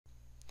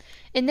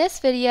In this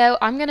video,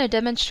 I'm going to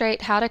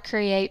demonstrate how to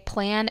create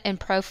plan and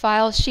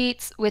profile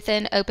sheets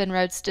within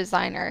OpenRoads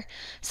Designer.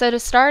 So to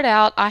start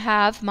out, I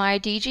have my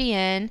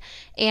DGN,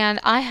 and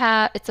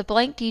it's a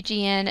blank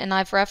DGN, and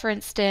I've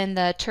referenced in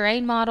the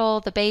terrain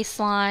model, the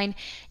baseline,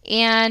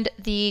 and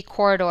the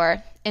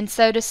corridor. And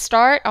so to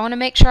start, I want to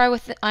make sure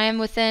I am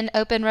within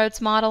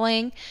OpenRoads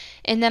modeling,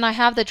 and then I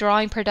have the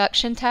drawing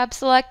production tab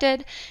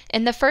selected.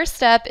 And the first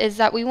step is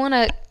that we want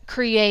to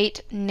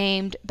create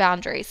named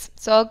boundaries.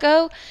 So I'll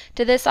go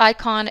to this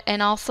icon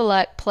and I'll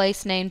select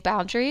place named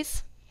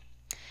boundaries.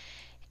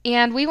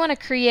 And we want to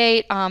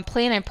create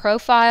plan and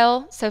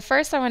profile. So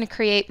first I want to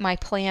create my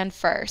plan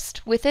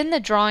first. Within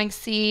the drawing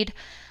seed,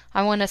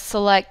 I want to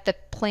select the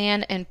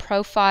plan and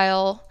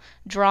profile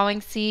drawing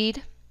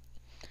seed.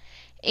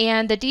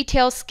 And the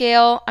detail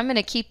scale, I'm going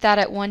to keep that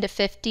at 1 to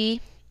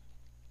 50.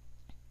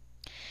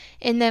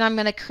 And then I'm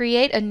going to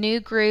create a new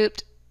group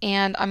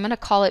and I'm going to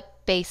call it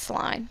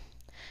baseline.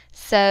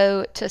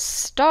 So to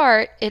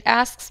start, it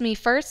asks me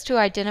first to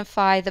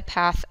identify the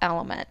path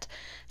element.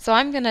 So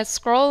I'm going to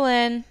scroll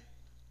in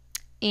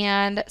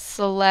and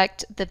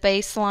select the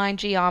baseline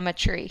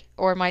geometry,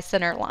 or my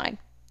center line.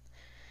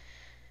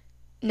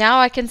 Now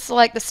I can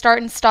select the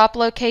start and stop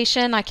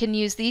location. I can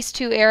use these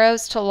two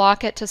arrows to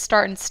lock it to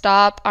start and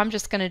stop. I'm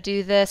just going to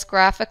do this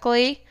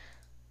graphically.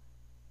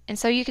 And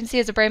so you can see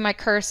as I bring my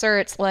cursor,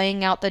 it's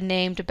laying out the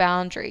named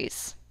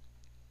boundaries.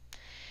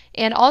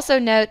 And also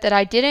note that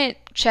I didn't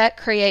check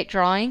create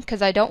drawing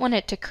because I don't want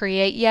it to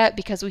create yet,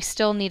 because we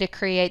still need to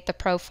create the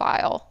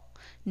profile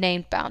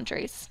named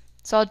boundaries.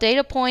 So I'll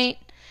data point,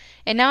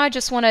 and now I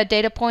just want a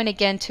data point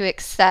again to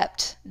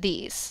accept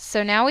these.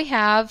 So now we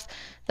have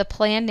the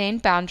plan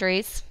named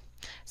boundaries.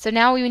 So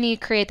now we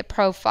need to create the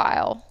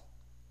profile.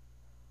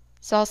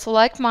 So I'll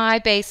select my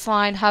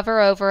baseline, hover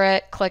over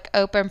it, click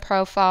Open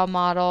Profile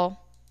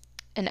Model,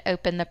 and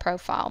open the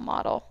profile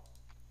model.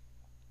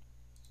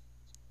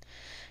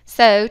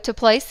 So to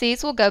place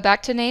these, we'll go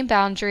back to name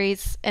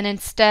boundaries, and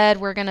instead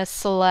we're going to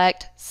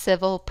select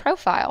civil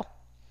profile.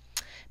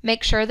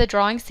 Make sure the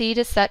drawing seed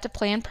is set to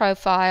plan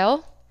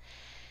profile.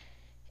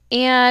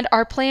 And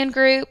our plan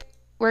group,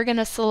 we're going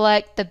to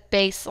select the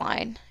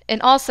baseline.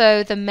 And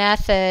also the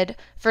method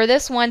for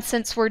this one,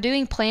 since we're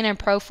doing plan and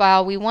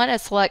profile, we want to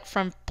select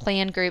from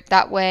plan group.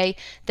 That way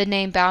the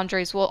name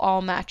boundaries will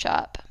all match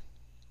up.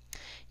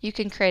 You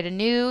can create a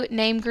new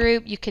name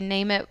group. You can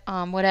name it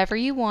whatever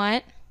you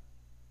want.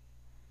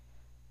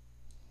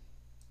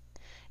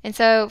 And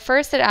so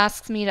first it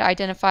asks me to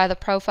identify the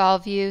profile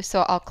view,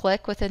 so I'll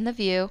click within the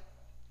view,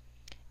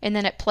 and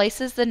then it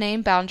places the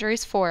name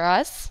boundaries for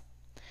us.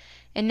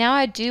 And now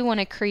I do want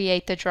to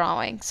create the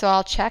drawing, so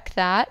I'll check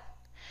that,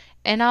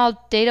 and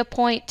I'll data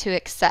point to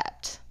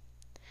accept.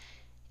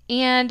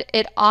 And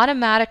it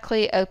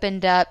automatically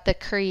opened up the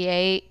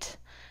create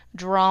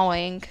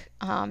drawing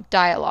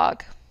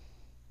dialog,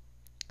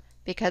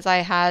 because I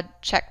had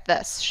checked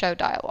this show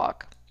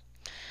dialog.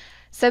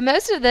 So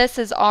most of this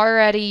is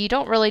already, you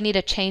don't really need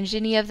to change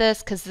any of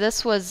this, because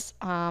this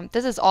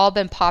has all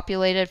been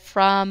populated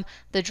from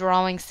the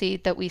drawing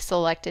seed that we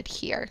selected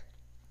here.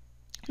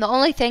 The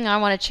only thing I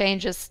want to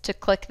change is to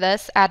click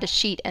this, add a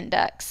sheet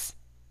index.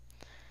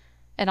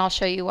 And I'll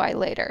show you why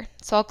later.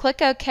 So I'll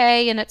click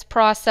OK, and it's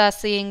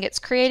processing, it's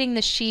creating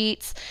the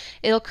sheets.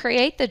 It'll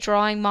create the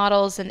drawing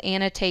models and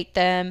annotate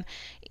them.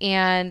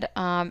 And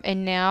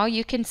now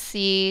you can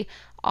see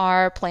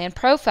our plan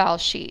profile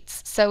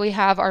sheets. So we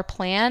have our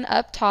plan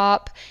up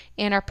top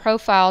and our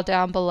profile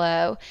down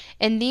below,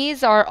 and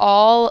these are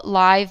all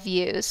live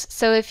views.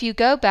 So if you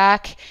go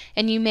back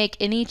and you make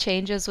any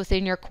changes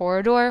within your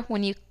corridor,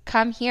 when you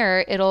come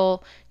here,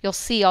 you'll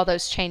see all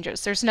those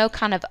changes. There's no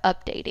kind of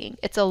updating.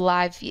 It's a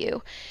live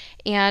view,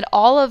 and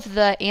all of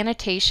the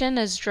annotation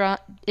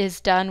is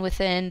done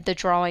within the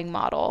drawing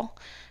model.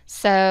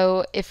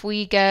 So if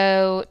we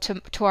go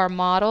to our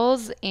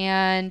models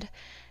and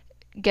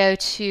go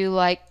to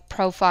like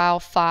profile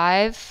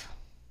 5,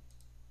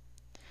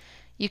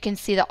 you can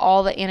see that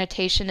all the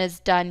annotation is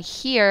done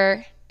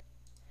here,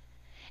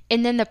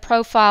 and then the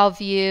profile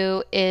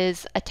view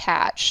is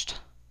attached.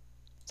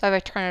 So if I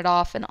turn it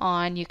off and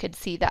on, you can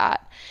see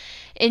that.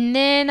 And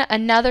then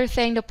another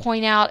thing to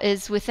point out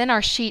is within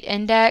our sheet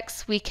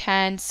index, we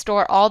can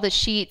store all the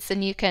sheets,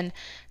 and you can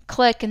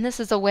click, and this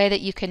is a way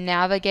that you can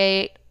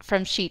navigate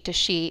from sheet to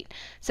sheet.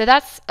 So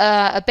that's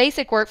a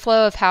basic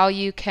workflow of how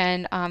you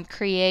can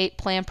create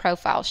plan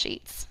profile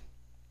sheets.